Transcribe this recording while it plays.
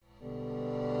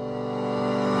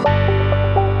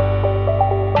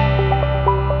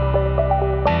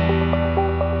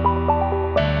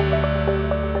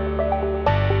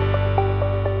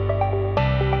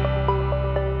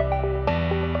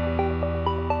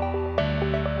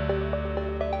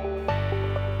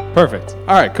Perfect.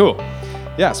 All right, cool.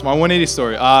 Yeah, so my 180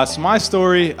 story. So my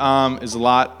story is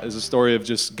a story of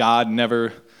just God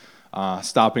never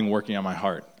stopping working on my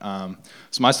heart. So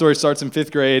my story starts in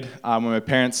 5th grade when my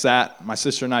parents sat my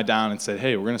sister and I down and said,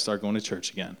 "Hey, we're going to start going to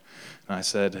church again." And I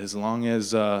said, as long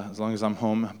as I'm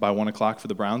home by 1 o'clock for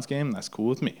the Browns game, that's cool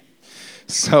with me.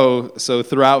 So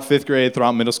throughout 5th grade,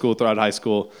 throughout middle school, throughout high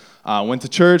school, went to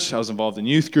church. I was involved in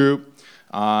youth group,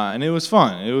 and it was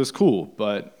fun. It was cool.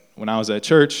 But when I was at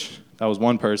church, that was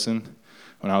one person.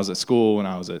 When I was at school, when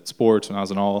I was at sports, when I was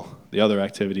in all the other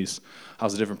activities, I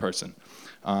was a different person.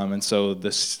 And so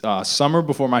this summer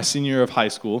before my senior year of high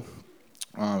school,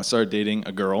 I started dating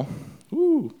a girl.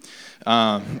 Woo!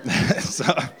 So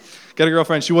got a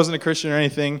girlfriend. She wasn't a Christian or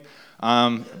anything,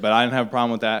 but I didn't have a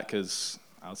problem with that because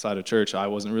outside of church, I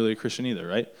wasn't really a Christian either,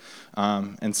 right?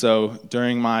 And so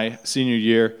during my senior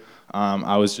year,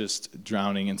 I was just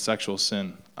drowning in sexual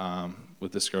sin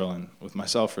with this girl and with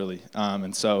myself, really.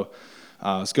 And so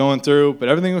I was going through, but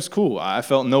everything was cool. I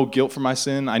felt no guilt for my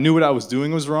sin. I knew what I was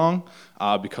doing was wrong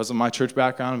because of my church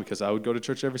background, because I would go to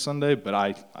church every Sunday, but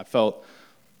I felt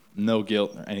no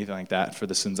guilt or anything like that for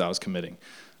the sins I was committing.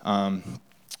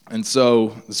 And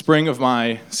so the spring of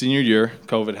my senior year,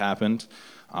 COVID happened.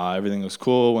 Everything was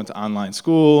cool, went to online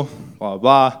school, blah,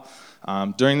 blah,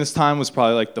 blah. During this time was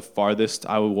probably like the farthest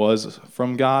I was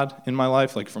from God in my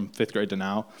life, like from 5th grade to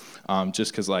now,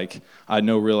 just because like I had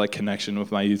no real like connection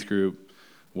with my youth group,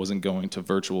 wasn't going to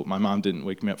virtual. My mom didn't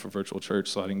wake me up for virtual church,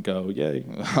 so I didn't go, yay.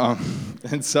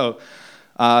 And so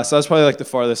that was probably like the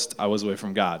farthest I was away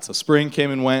from God. So spring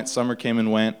came and went, summer came and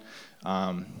went,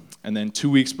 and then 2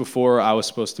 weeks before I was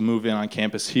supposed to move in on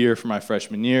campus here for my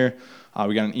freshman year,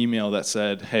 we got an email that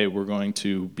said, "Hey, we're going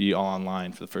to be all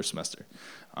online for the first semester."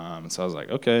 And so I was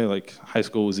like, okay, like high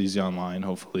school was easy online,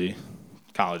 hopefully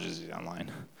college is easy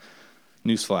online.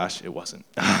 Newsflash, it wasn't.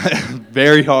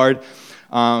 Very hard.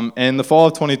 And the fall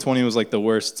of 2020 was like the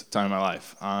worst time of my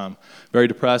life. Very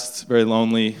depressed, very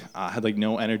lonely. I had like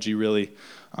no energy really.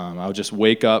 I would just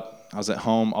wake up. I was at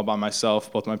home all by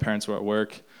myself. Both my parents were at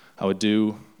work. I would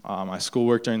do my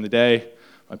schoolwork during the day.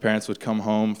 My parents would come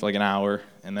home for like an hour,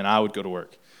 and then I would go to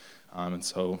work. And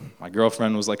so my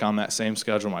girlfriend was like on that same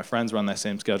schedule. My friends were on that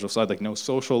same schedule. So I had like no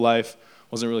social life.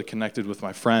 Wasn't really connected with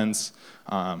my friends.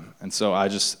 And so I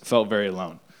just felt very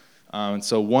alone. And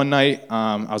so one night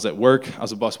I was at work. I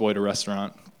was a busboy at a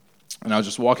restaurant. And I was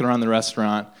just walking around the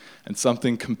restaurant, and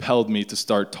something compelled me to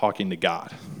start talking to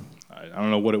God. I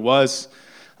don't know what it was,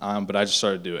 but I just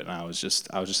started to do it. And I was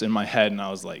just in my head, and I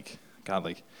was like, God,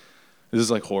 like, this is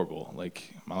like horrible.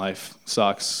 Like, my life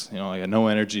sucks. You know, like, I got no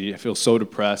energy. I feel so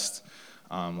depressed.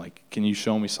 Like, can you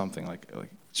show me something?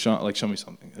 Show me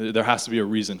something. There has to be a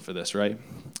reason for this, right?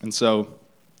 And so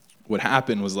what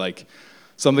happened was like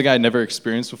something I had never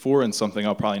experienced before and something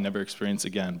I'll probably never experience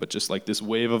again. But just like this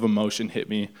wave of emotion hit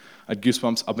me. I had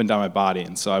goosebumps up and down my body.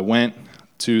 And so I went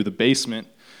to the basement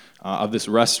of this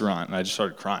restaurant, and I just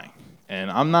started crying.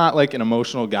 And I'm not like an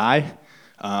emotional guy.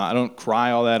 I don't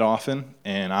cry all that often,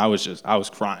 and I was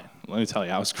crying. Let me tell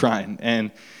you, I was crying,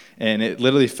 and it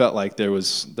literally felt like there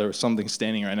was something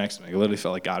standing right next to me. It literally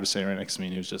felt like God was standing right next to me,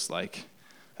 and he was just like,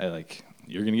 "Hey, like,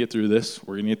 you're gonna get through this.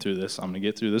 We're gonna get through this. I'm gonna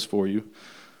get through this for you.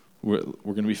 We're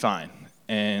gonna be fine."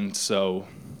 And so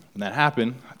when that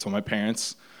happened, I told my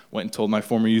parents. Went and told my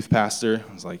former youth pastor.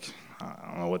 I was like, I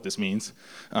don't know what this means,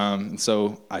 and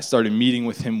so I started meeting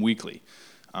with him weekly,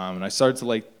 and I started to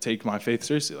like take my faith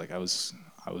seriously. Like I was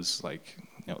like,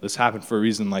 you know, this happened for a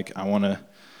reason. Like, I want to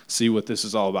see what this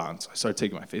is all about. And so I started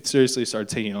taking my faith seriously, started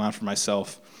taking it on for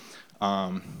myself.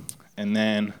 And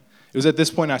then it was at this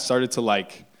point I started to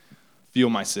like feel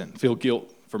my sin, feel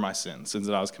guilt for my sins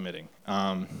that I was committing.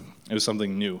 It was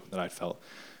something new that I felt.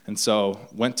 And so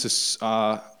went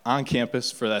to on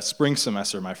campus for that spring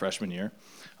semester of my freshman year.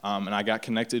 And I got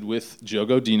connected with Joe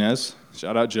Godinez.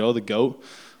 Shout out Joe, the GOAT.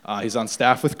 He's on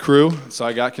staff with Crew. So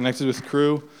I got connected with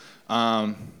Crew.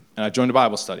 And I joined a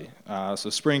Bible study. So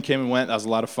spring came and went. That was a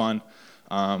lot of fun.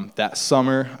 That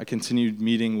summer, I continued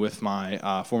meeting with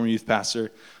my former youth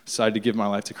pastor, decided to give my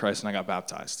life to Christ, and I got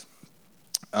baptized.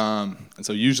 And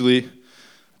so usually,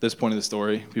 at this point of the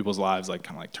story, people's lives like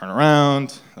kind of like turn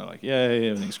around. They're like, yay,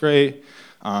 everything's great.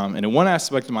 And in one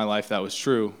aspect of my life, that was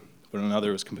true, but in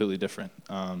another, it was completely different.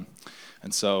 And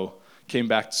so came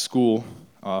back to school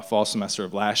fall semester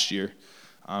of last year.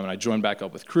 And I joined back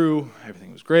up with Crew.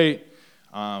 Everything was great.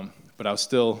 But I was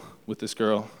still with this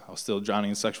girl. I was still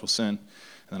drowning in sexual sin.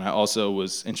 And then I also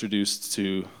was introduced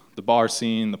to the bar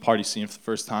scene, the party scene for the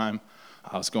first time.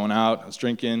 I was going out. I was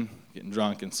drinking, getting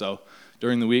drunk. And so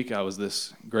during the week, I was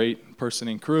this great person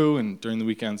in Crew. And during the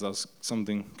weekends, I was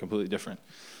something completely different.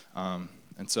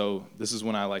 And so this is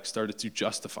when I started to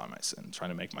justify my sin, trying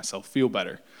to make myself feel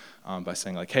better by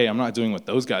saying hey, I'm not doing what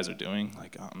those guys are doing.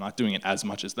 I'm not doing it as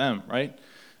much as them, right?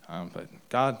 But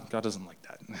God doesn't like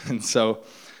that. And so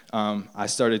I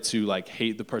started to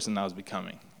hate the person that I was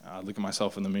becoming. Look at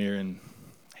myself in the mirror and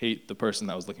hate the person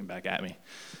that was looking back at me.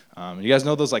 You guys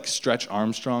know those Stretch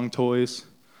Armstrong toys?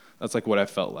 That's what I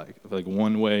felt like.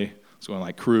 One way was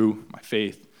going crew, my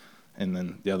faith, and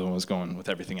then the other one was going with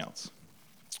everything else.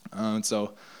 And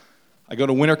so I go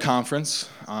to winter conference,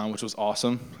 which was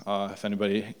awesome. If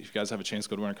you guys have a chance to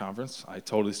go to winter conference, I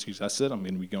totally suggest it. I'm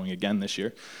going to be going again this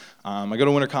year. I go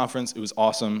to winter conference. It was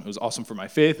awesome. It was awesome for my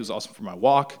faith. It was awesome for my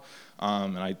walk.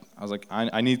 And I was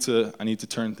I need to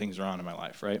turn things around in my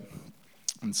life, right?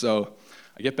 And so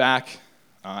I get back.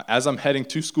 As I'm heading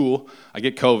to school, I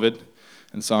get COVID.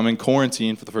 And so I'm in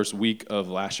quarantine for the first week of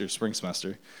last year's spring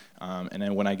semester. And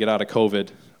then when I get out of COVID,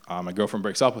 my girlfriend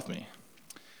breaks up with me.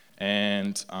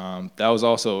 And that was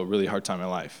also a really hard time in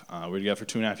my life. We were together for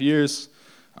 2.5 years.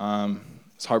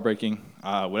 It's heartbreaking,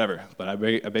 whatever. But I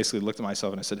basically looked at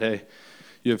myself and I said, hey,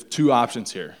 you have two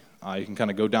options here. You can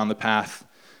kind of go down the path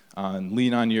and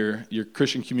lean on your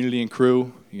Christian community and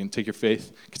crew. You can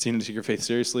continue to take your faith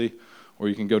seriously, or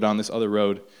you can go down this other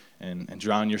road and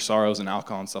drown your sorrows in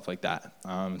alcohol and stuff like that.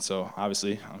 And so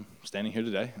obviously I'm standing here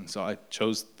today, and so I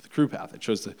chose the crew path. I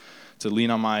chose to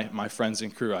lean on my friends in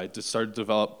crew. I just started to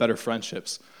develop better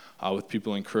friendships with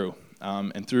people in crew.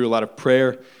 And through a lot of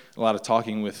prayer, a lot of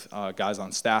talking with guys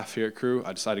on staff here at crew,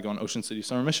 I decided to go on Ocean City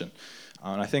Summer Mission.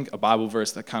 And I think a Bible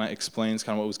verse that kind of explains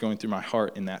what was going through my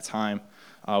heart in that time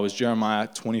was Jeremiah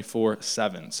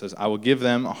 24:7. It says, I will give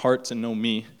them a heart to know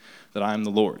me, that I am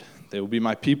the Lord. They will be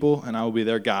my people, and I will be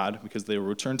their God, because they will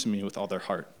return to me with all their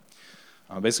heart.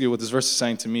 Basically, what this verse is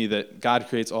saying to me, that God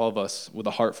creates all of us with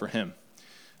a heart for him.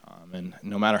 And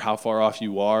no matter how far off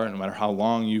you are, no matter how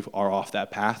long you are off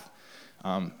that path,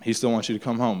 he still wants you to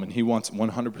come home, and he wants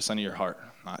 100% of your heart.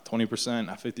 Not 20%,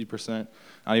 not 50%,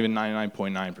 not even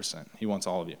 99.9%. He wants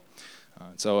all of you.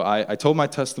 So I told my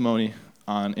testimony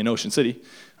in Ocean City,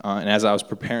 and as I was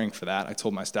preparing for that, I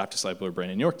told my staff discipler,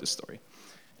 Brandon York, this story.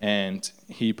 And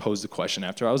he posed a question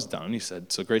after I was done. He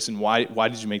said, so Grayson, why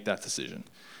did you make that decision?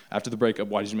 After the breakup,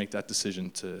 why did you make that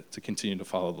decision to continue to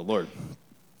follow the Lord?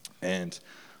 And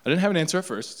I didn't have an answer at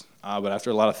first, but after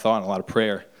a lot of thought and a lot of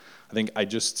prayer, I think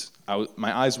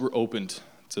my eyes were opened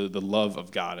to the love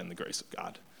of God and the grace of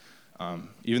God.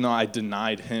 Even though I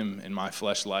denied him in my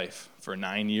flesh life for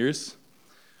 9 years,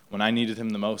 when I needed him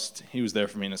the most, he was there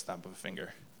for me in a snap of a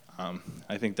finger.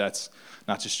 I think that's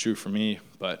not just true for me,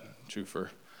 but true for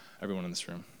everyone in this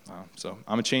room. So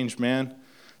I'm a changed man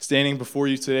standing before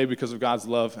you today because of God's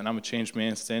love, and I'm a changed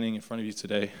man standing in front of you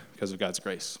today because of God's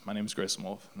grace. My name is Grayson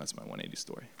Wolf, and that's my 180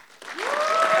 story.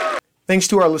 Thanks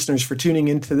to our listeners for tuning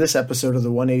in to this episode of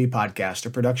the 180 Podcast, a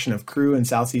production of Crew in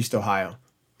Southeast Ohio.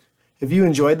 If you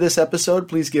enjoyed this episode,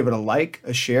 please give it a like,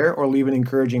 a share, or leave an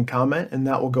encouraging comment, and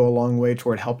that will go a long way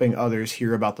toward helping others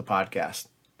hear about the podcast.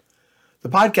 The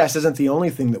podcast isn't the only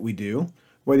thing that we do.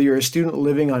 Whether you're a student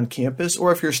living on campus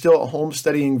or if you're still at home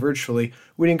studying virtually,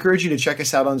 we'd encourage you to check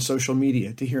us out on social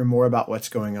media to hear more about what's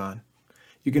going on.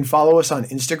 You can follow us on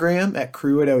Instagram at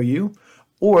crew@OU,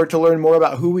 or to learn more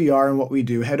about who we are and what we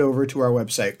do, head over to our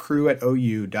website,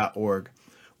 crew@ou.org.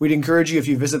 We'd encourage you, if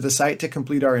you visit the site, to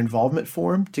complete our involvement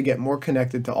form to get more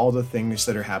connected to all the things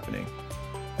that are happening.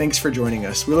 Thanks for joining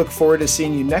us. We look forward to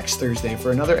seeing you next Thursday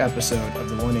for another episode of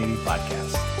the 180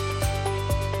 Podcast.